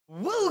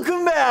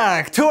Welcome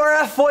back to our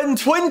F1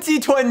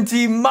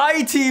 2020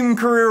 My Team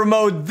Career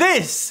Mode.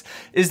 This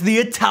is the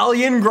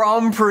Italian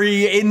Grand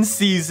Prix in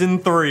Season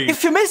 3.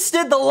 If you missed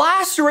it, the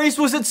last race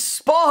was at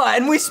Spa,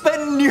 and we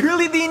spent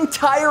nearly the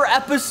entire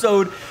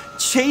episode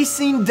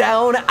chasing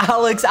down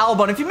Alex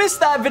Albon. If you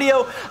missed that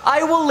video,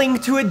 I will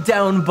link to it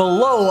down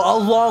below,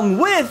 along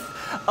with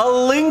a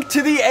link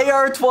to the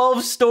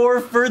AR12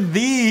 store for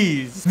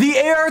these. The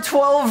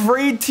AR12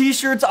 Raid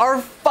t-shirts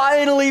are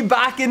finally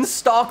back in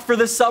stock for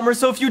the summer,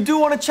 so if you do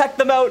want to check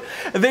them out,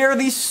 they are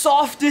the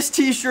softest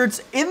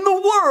t-shirts in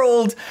the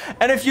world,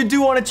 and if you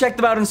do want to check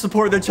them out and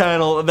support the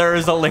channel, there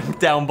is a link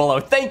down below.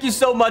 Thank you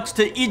so much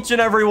to each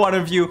and every one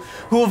of you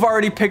who have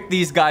already picked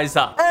these guys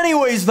up.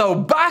 Anyways though,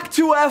 back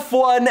to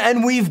F1,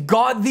 and we've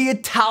got the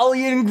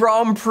Italian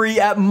Grand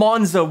Prix at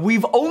Monza.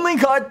 We've only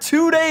got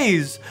 2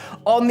 days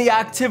on the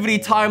activity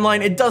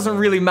timeline. It doesn't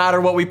really matter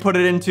what we put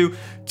it into.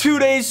 2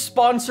 days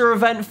sponsor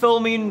event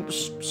filming,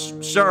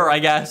 sure, I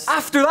guess.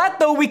 After that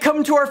though, we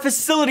come to our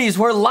facilities,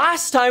 where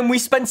last time we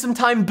spent some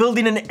time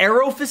building an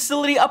aero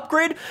facility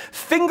upgrade.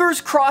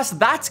 Fingers crossed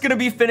that's gonna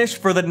be finished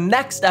for the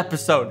next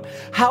episode.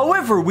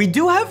 However, we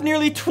do have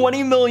nearly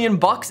 20 million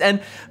bucks,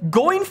 and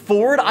going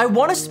forward, I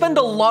want to spend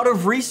a lot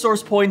of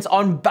resource points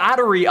on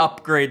battery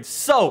upgrades.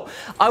 So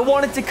I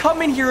wanted to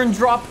come in here and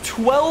drop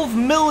 12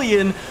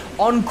 million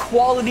on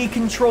quality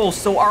control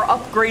so our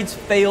upgrades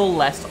fail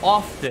less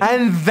often.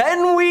 And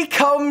then we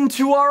come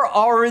to our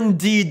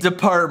R&D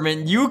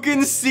department. You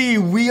can see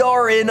we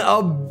are in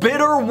a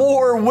bitter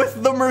war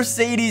with the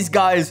Mercedes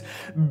guys,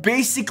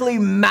 basically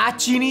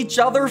matching each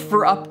other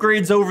for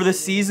upgrades over the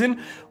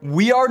season.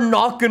 We are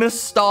not gonna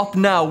stop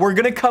now. We're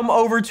gonna come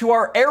over to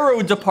our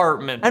aero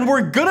department, and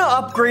we're gonna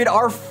upgrade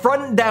our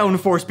front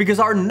downforce because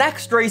our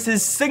next race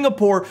is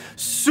Singapore.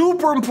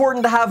 Super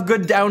important to have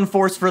good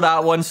downforce for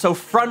that one. So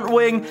front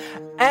wing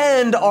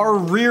and our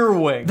rear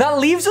wing. That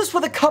leaves us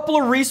with a couple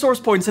of resource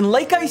points, and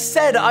like I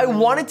said, I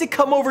wanted to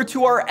come over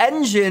to our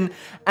engine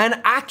and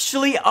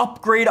actually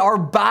upgrade our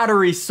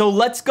battery. So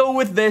let's go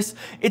with this.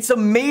 It's a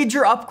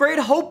major upgrade.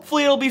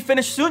 Hopefully it'll be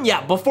finished soon.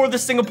 Yeah, before the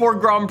Singapore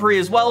Grand Prix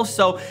as well.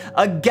 So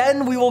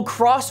again, we will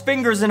cross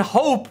fingers and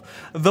hope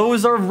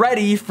those are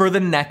ready for the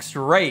next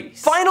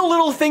race. Final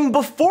little thing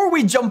before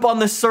we jump on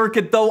the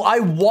circuit though, I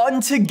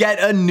want to get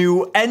a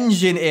new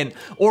engine in,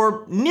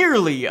 or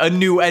nearly a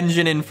new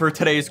engine in for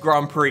today's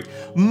Grand Prix.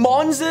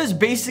 Monza is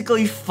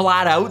basically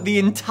flat out the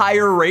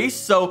entire race,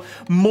 so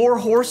more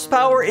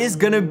horsepower is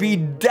gonna be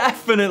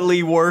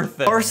definitely worth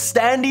it. Our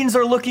standings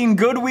are looking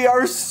good. We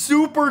are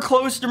super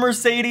close to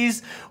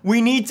Mercedes.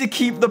 We need to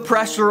keep the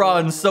pressure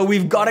on, so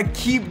we've got to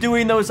keep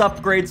doing those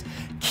upgrades.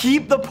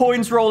 Keep the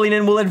points rolling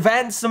in. We'll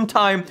advance some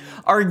time.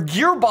 Our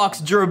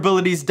gearbox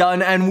durability's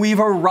done, and we've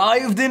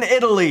arrived in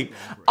Italy.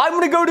 I'm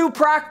gonna go do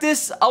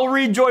practice. I'll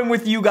rejoin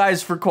with you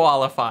guys for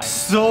qualifying.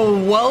 So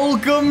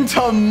welcome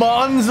to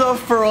Monza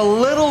for a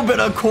little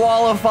bit of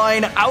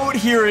qualifying out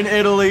here in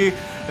Italy.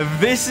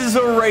 This is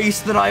a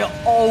race that I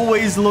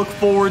always look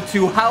forward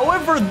to.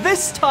 However,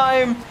 this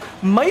time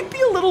might be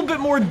a little bit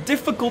more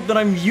difficult than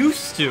I'm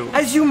used to.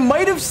 As you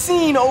might have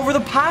seen over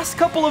the past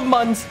couple of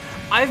months,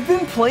 I've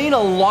been playing a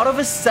lot of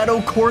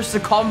Assetto Corsa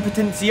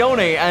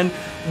Competizione, and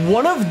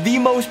one of the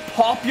most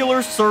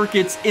popular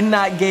circuits in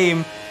that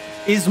game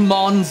is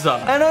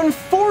Monza. And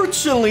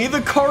unfortunately,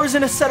 the cars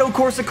in Assetto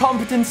Corsa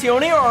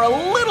Competizione are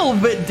a little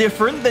bit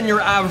different than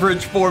your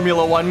average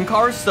Formula 1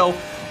 car, so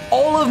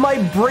all of my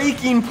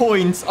braking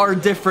points are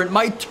different.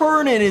 My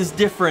turn-in is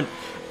different.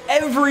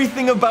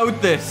 Everything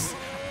about this,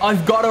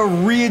 I've got to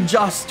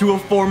readjust to a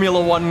Formula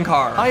 1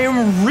 car. I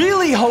am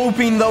really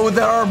hoping, though,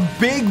 that our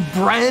big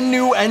brand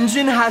new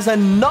engine has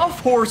enough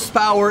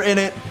horsepower in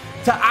it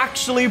to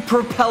actually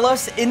propel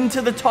us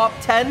into the top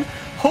 10,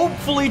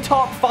 hopefully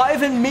top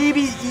 5, and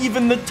maybe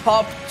even the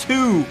top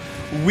 2.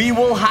 We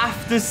will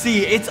have to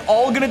see. It's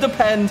all going to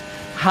depend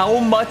how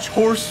much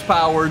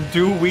horsepower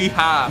do we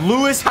have.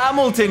 Lewis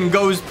Hamilton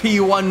goes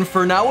P1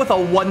 for now with a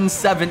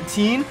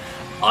 117.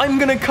 I'm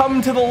gonna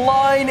come to the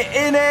line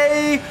in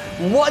a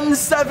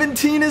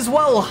 117 as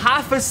well,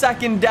 half a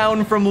second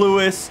down from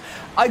Lewis.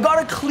 I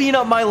gotta clean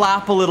up my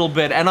lap a little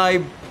bit, and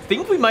I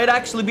think we might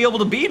actually be able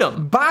to beat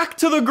him. Back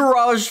to the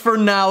garage for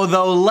now,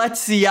 though. Let's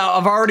see.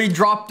 I've already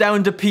dropped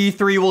down to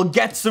P3. We'll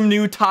get some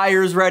new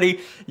tires ready.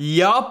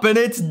 Yup, and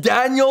it's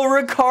Daniel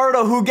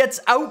Ricciardo who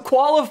gets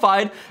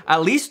out-qualified,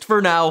 at least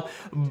for now,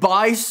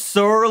 by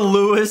Sir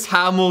Lewis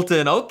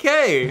Hamilton.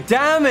 Okay.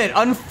 Damn it.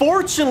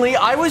 Unfortunately,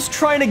 I was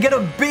trying to get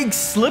a big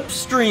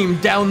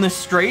slipstream down the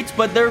straight,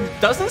 but there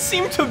doesn't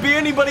seem to be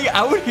anybody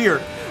out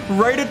here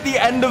right at the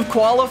end of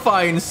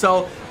qualifying,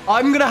 so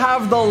I'm gonna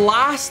have the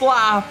last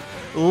lap.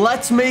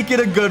 Let's make it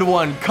a good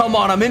one. Come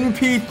on, I'm in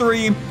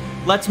P3.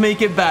 Let's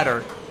make it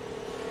better.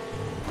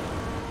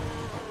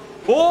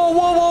 Whoa,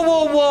 whoa, whoa,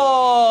 whoa,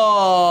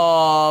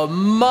 whoa.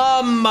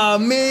 Mamma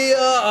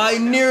mia. I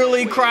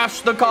nearly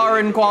crashed the car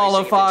in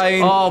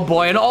qualifying. Oh,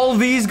 boy. And all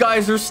these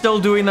guys are still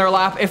doing their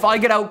lap. If I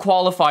get out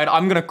qualified,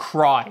 I'm going to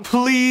cry.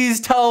 Please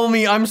tell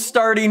me I'm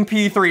starting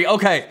P3.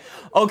 Okay.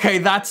 Okay,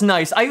 that's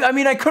nice. I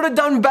mean, I could have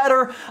done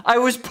better. I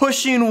was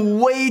pushing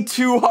way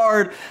too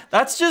hard.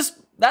 That's just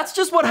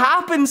what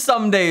happens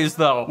some days,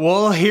 though.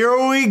 Well,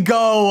 here we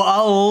go.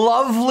 A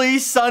lovely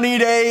sunny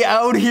day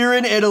out here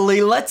in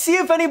Italy. Let's see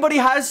if anybody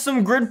has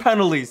some grid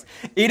penalties.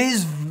 It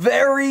is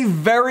very,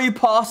 very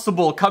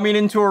possible coming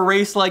into a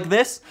race like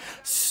this.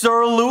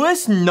 Sir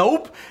Lewis,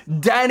 nope.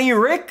 Danny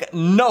Rick,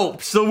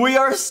 nope. So we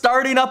are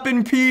starting up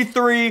in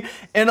P3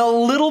 in a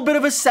little bit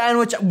of a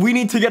sandwich. We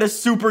need to get a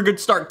super good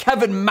start.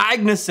 Kevin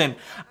Magnussen,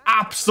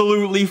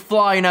 absolutely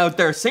flying out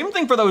there. Same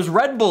thing for those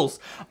Red Bulls.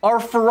 Our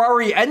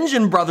Ferrari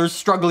engine brothers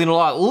struggling a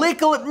lot.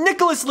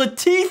 Nicholas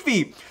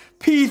Latifi,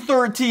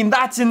 P13.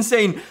 That's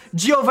insane.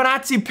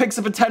 Giovinazzi picks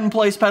up a 10th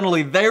place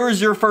penalty.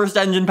 There's your first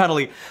engine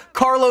penalty.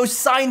 Carlos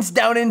Sainz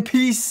down in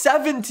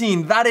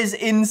P17. That is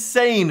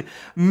insane.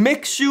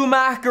 Mick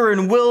Schumacher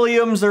and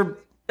Williams are...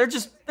 They're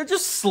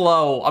just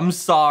slow. I'm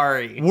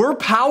sorry. We're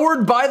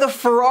powered by the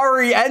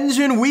Ferrari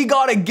engine. We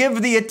gotta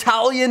give the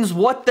Italians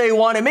what they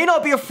want. It may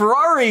not be a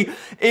Ferrari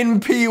in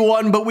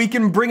P1, but we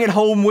can bring it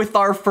home with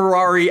our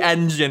Ferrari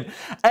engine.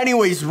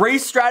 Anyways,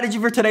 race strategy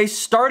for today,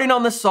 starting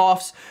on the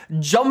softs,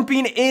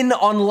 jumping in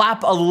on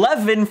lap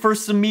 11 for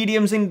some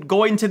mediums and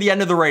going to the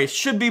end of the race.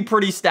 Should be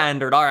pretty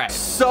standard. All right.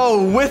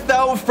 So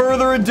without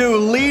further ado,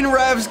 lean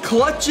revs,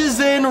 clutches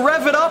in,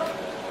 rev it up.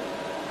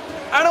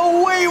 And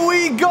away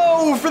we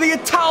go for the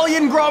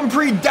Italian Grand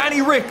Prix.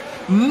 Danny Rick,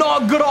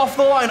 not good off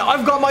the line.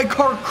 I've got my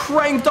car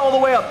cranked all the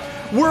way up.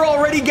 We're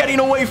already getting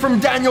away from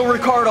Daniel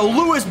Ricciardo.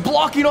 Lewis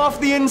blocking off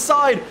the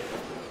inside.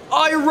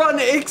 I run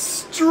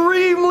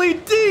extremely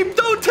deep.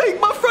 Don't take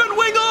my front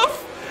wing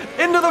off.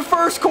 Into the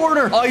first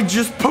corner. I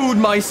just pooed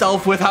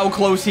myself with how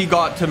close he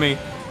got to me.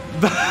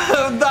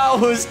 That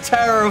was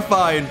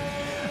terrifying.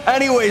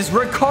 Anyways,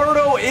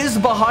 Ricciardo is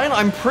behind.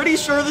 I'm pretty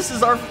sure this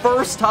is our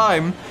first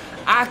time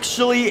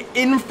actually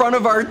in front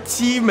of our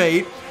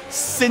teammate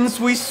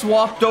since we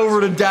swapped over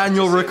to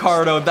Daniel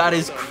Ricciardo. That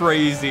is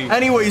crazy.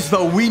 Anyways,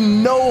 though, we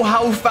know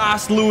how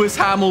fast Lewis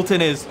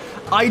Hamilton is.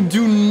 I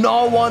do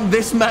not want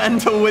this man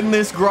to win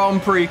this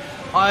Grand Prix.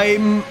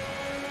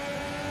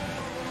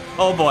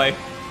 Oh boy.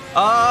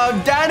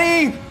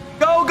 Danny,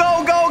 go,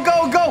 go, go,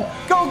 go, go,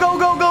 go, go,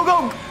 go, go,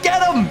 go.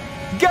 Get him.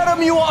 Get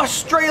him, you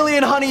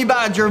Australian honey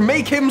badger.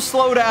 Make him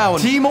slow down.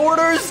 Team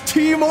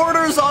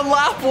orders on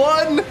lap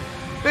 1.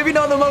 Maybe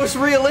not the most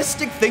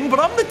realistic thing, but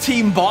I'm the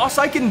team boss.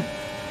 I can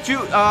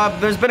shoot.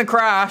 There's been a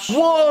crash.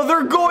 Whoa,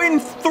 they're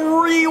going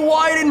 3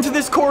 wide into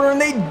this corner,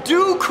 and they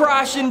do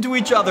crash into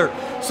each other.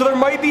 So there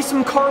might be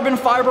some carbon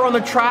fiber on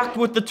the track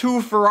with the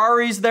 2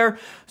 Ferraris there.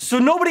 So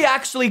nobody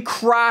actually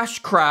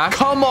crashed.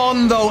 Come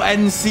on, though,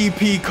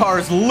 NCP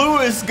cars.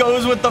 Lewis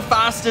goes with the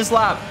fastest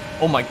lap.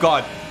 Oh, my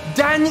God.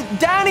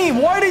 Danny,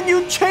 why didn't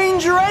you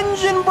change your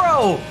engine,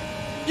 bro?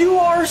 You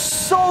are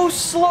so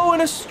slow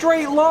in a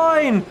straight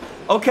line.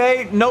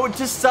 Okay, note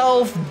to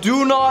self,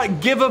 do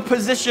not give a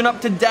position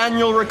up to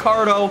Daniel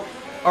Ricciardo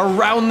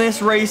around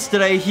this race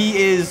today.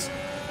 He's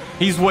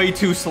way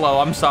too slow,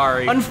 I'm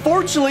sorry.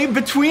 Unfortunately,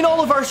 between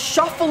all of our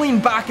shuffling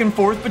back and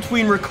forth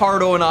between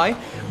Ricciardo and I,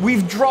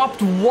 we've dropped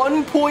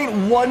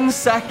 1.1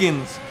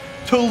 seconds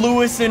to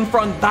Lewis in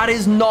front. That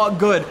is not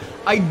good.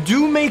 I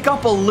do make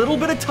up a little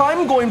bit of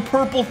time going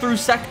purple through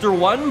sector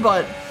 1,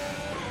 but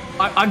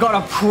I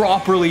gotta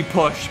properly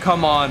push.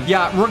 Come on.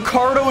 Yeah,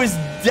 Ricciardo is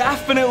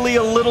definitely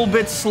a little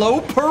bit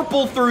slow.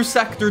 Purple through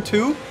sector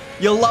 2.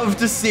 You'll love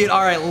to see it.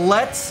 All right,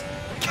 let's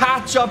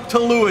catch up to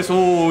Lewis.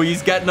 Oh,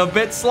 he's getting a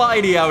bit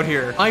slidey out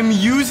here. I'm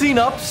using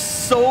up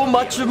so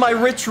much of my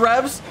rich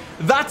revs.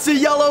 That's a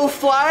yellow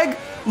flag.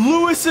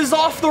 Lewis is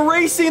off the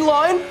racing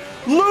line.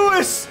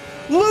 Lewis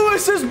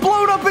has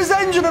blown up his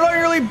engine, and I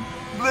nearly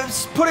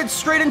put it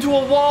straight into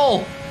a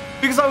wall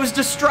because I was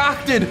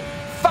distracted.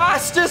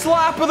 Fastest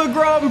lap of the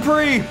Grand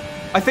Prix.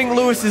 I think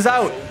Lewis is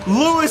out.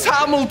 Lewis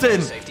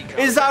Hamilton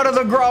is out of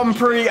the Grand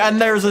Prix,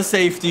 and there's a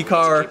safety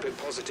car.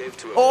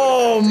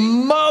 Oh,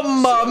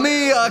 mamma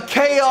mia,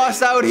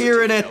 chaos out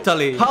here in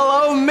Italy.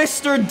 Hello,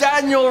 Mr.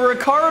 Daniel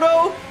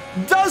Ricciardo.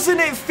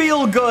 Doesn't it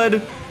feel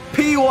good?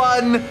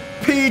 P1,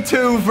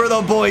 P2 for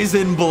the boys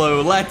in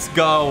blue. Let's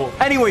go.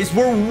 Anyways,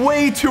 we're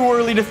way too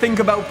early to think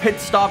about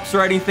pit stops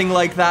or anything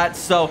like that,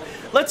 so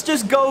let's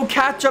just go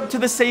catch up to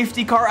the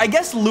safety car. I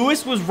guess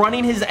Lewis was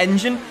running his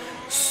engine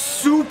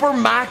super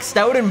maxed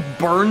out and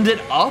burned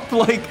it up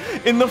like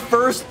in the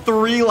first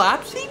 3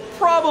 laps. He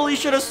probably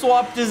should have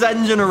swapped his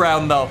engine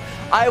around though.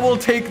 I will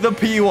take the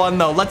P1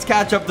 though. Let's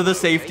catch up to the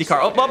safety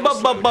car. Up.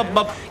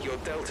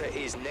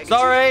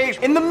 Sorry.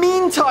 In the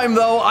meantime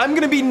though, I'm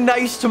gonna be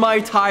nice to my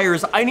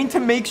tires. I need to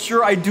make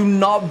sure I do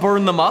not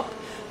burn them up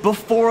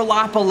before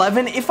lap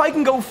 11. If I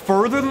can go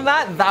further than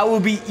that, that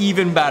would be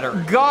even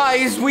better.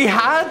 Guys, we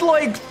had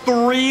like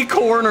 3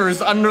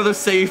 corners under the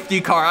safety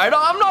car.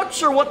 I'm not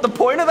sure what the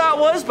point of that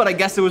was, but I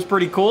guess it was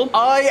pretty cool.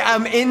 I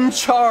am in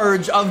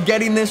charge of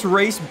getting this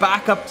race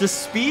back up to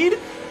speed.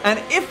 And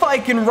if I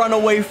can run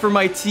away from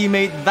my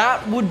teammate,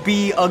 that would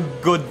be a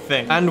good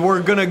thing. And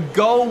we're gonna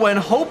go when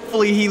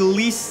hopefully he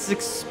least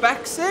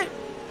expects it.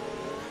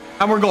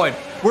 And we're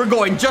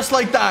going just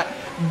like that.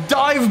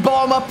 Dive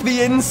bomb up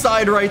the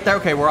inside right there.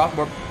 Okay, we're off.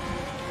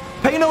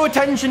 Pay no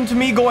attention to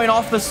me going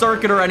off the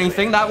circuit or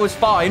anything. That was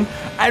fine.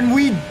 And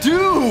we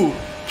do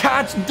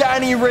catch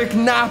Danny Rick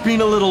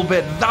napping a little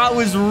bit. That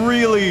was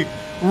really,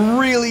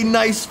 really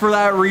nice for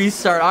that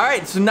restart. All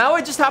right, so now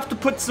I just have to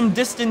put some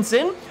distance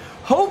in.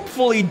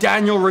 Hopefully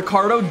Daniel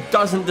Ricciardo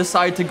doesn't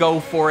decide to go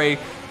for a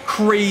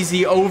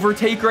crazy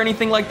overtake or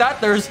anything like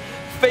that. There's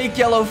fake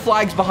yellow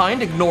flags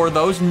behind. Ignore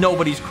those.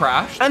 Nobody's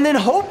crashed. And then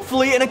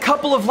hopefully in a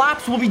couple of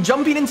laps, we'll be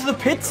jumping into the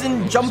pits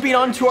and jumping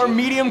onto our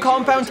medium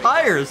compound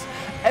tires.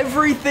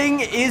 Everything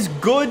is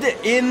good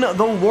in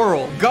the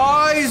world.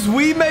 Guys,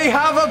 we may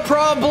have a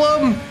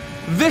problem.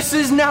 This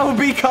has now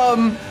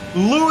become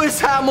Lewis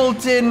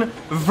Hamilton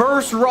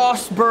versus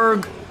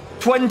Rosberg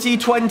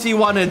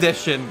 2021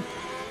 edition.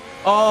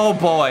 Oh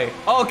boy.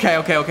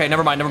 Okay.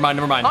 Never mind.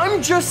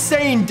 I'm just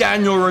saying,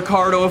 Daniel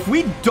Ricciardo, if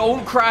we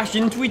don't crash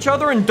into each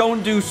other and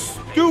don't do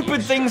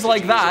stupid things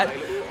like that,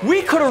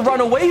 we could have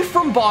run away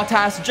from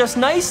Bottas just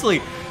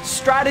nicely.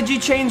 Strategy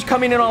change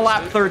coming in on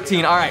lap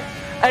 13. All right.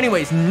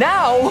 Anyways,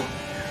 now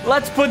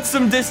let's put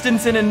some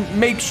distance in and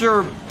make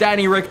sure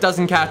Danny Rick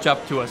doesn't catch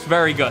up to us.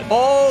 Very good.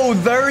 Oh,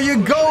 there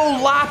you go.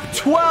 Lap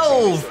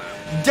 12.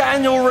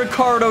 Daniel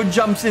Ricciardo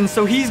jumps in,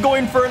 so he's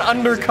going for an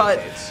undercut.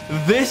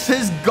 This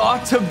has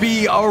got to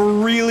be a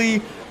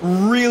really,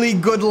 really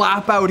good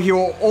lap out here,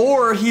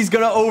 or he's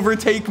gonna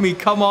overtake me.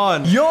 Come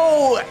on.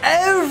 Yo,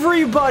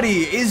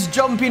 everybody is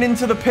jumping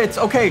into the pits.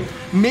 Okay,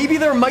 maybe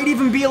there might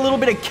even be a little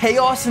bit of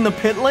chaos in the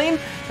pit lane.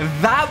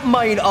 That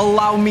might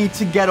allow me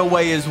to get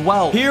away as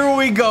well. Here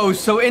we go.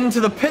 So into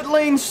the pit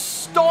lane,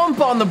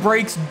 stomp on the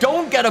brakes,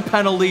 don't get a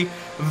penalty.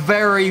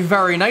 Very,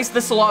 very nice.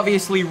 This will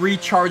obviously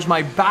recharge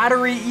my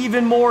battery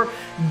even more,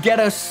 get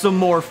us some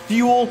more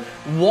fuel.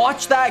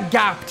 Watch that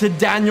gap to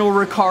Daniel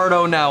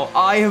Ricciardo now.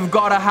 I have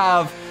got to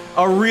have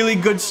a really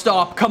good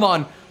stop. Come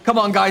on,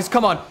 guys,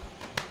 come on.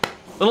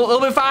 A little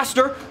bit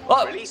faster.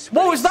 What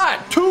was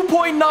that?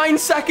 2.9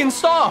 second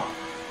stop.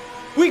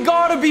 We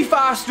gotta be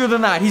faster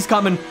than that. He's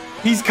coming.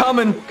 He's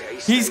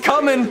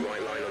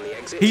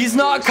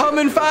not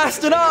coming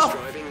fast enough.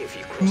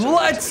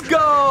 Let's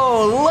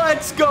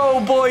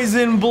go, boys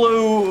in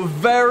blue.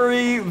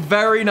 Very,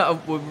 very nice.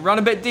 Run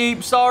a bit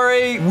deep,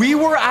 sorry. We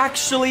were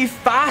actually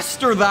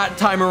faster that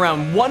time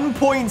around.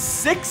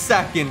 1.6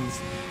 seconds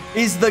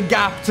is the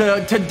gap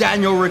to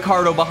Daniel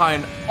Ricciardo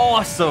behind.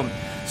 Awesome.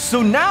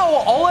 So now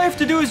all I have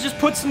to do is just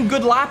put some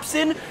good laps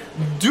in.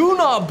 Do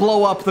not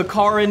blow up the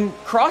car, and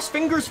cross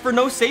fingers for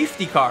no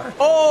safety car.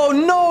 Oh,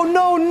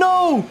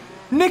 no.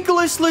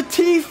 Nicholas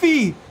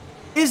Latifi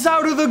is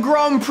out of the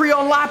Grand Prix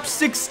on lap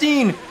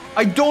 16.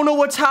 I don't know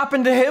what's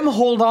happened to him.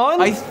 Hold on.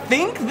 I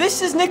think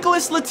this is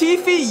Nicholas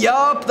Latifi.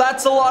 Yup,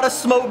 that's a lot of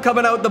smoke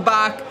coming out the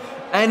back.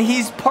 And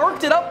he's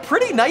parked it up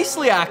pretty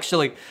nicely,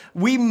 actually.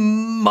 We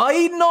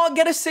might not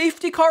get a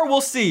safety car.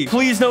 We'll see.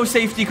 Please, no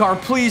safety car.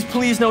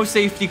 Please, no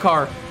safety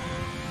car.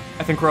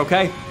 I think we're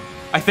okay.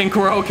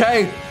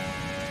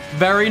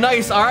 Very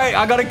nice. All right,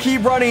 I gotta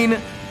keep running.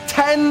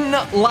 10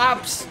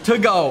 laps to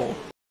go.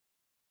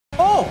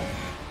 Oh!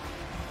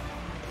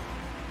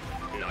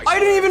 I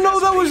didn't even know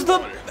that was the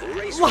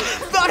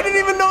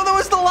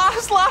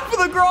last lap of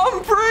the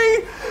Grand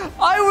Prix.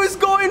 I was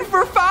going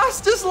for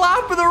fastest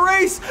lap of the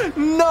race.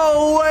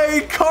 No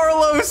way.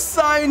 Carlos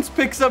Sainz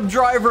picks up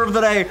driver of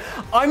the day.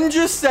 I'm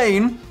just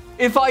saying,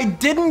 if I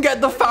didn't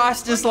get the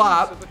fastest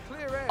lap,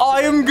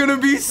 I am gonna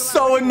be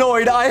so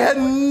annoyed. I had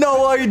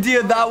no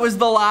idea that was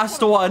the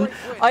last one.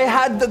 I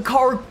had the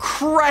car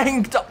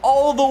cranked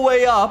all the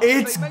way up.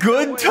 It's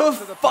good to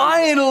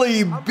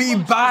finally be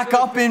back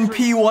up in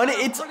P1.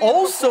 It's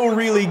also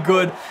really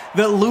good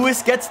that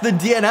Lewis gets the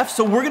DNF,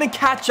 so we're gonna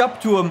catch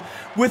up to him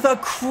with a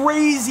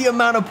crazy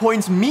amount of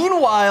points.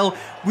 Meanwhile,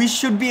 we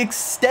should be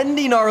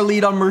extending our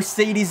lead on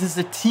Mercedes as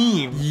a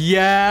team.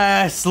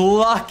 Yes,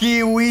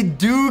 lucky we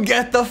do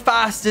get the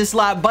fastest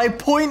lap by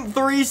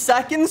 0.3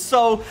 seconds,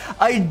 so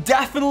I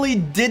definitely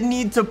did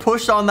need to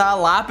push on that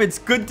lap. It's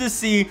good to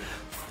see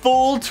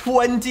full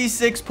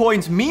 26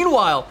 points.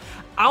 Meanwhile,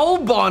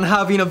 Albon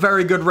having a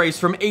very good race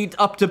from 8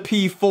 up to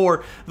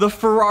P4. The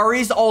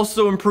Ferrari's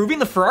also improving.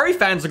 The Ferrari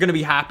fans are going to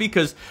be happy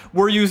because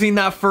we're using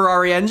that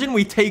Ferrari engine.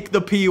 We take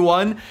the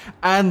P1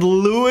 and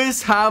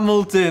Lewis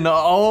Hamilton.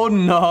 Oh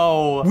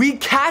no. We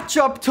catch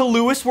up to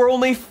Lewis. We're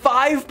only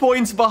 5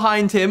 points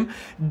behind him.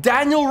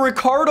 Daniel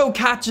Ricciardo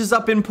catches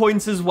up in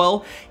points as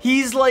well.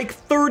 He's like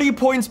 30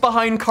 points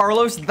behind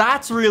Carlos.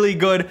 That's really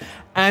good.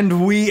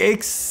 And we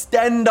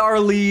extend our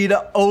lead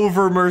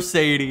over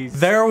Mercedes.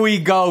 There we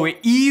go.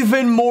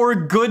 Even more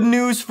good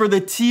news for the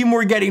team.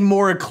 We're getting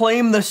more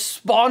acclaim. The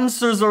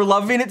sponsors are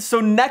loving it.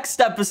 So next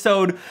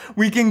episode,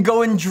 we can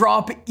go and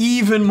drop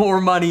even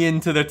more money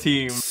into the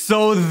team.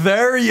 So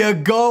there you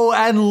go.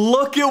 And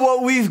look at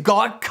what we've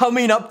got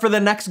coming up for the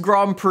next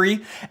Grand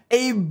Prix.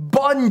 A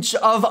bunch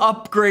of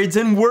upgrades,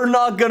 and we're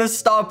not gonna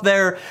stop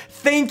there.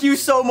 Thank you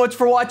so much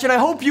for watching. I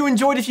hope you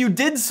enjoyed. If you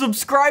did,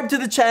 subscribe to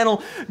the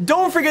channel.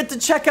 Don't forget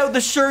to check out the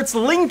shirts.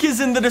 Link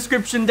is in the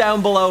description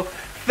down below.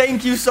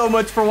 Thank you so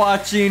much for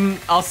watching.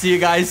 I'll see you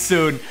guys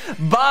soon.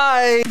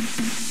 Bye.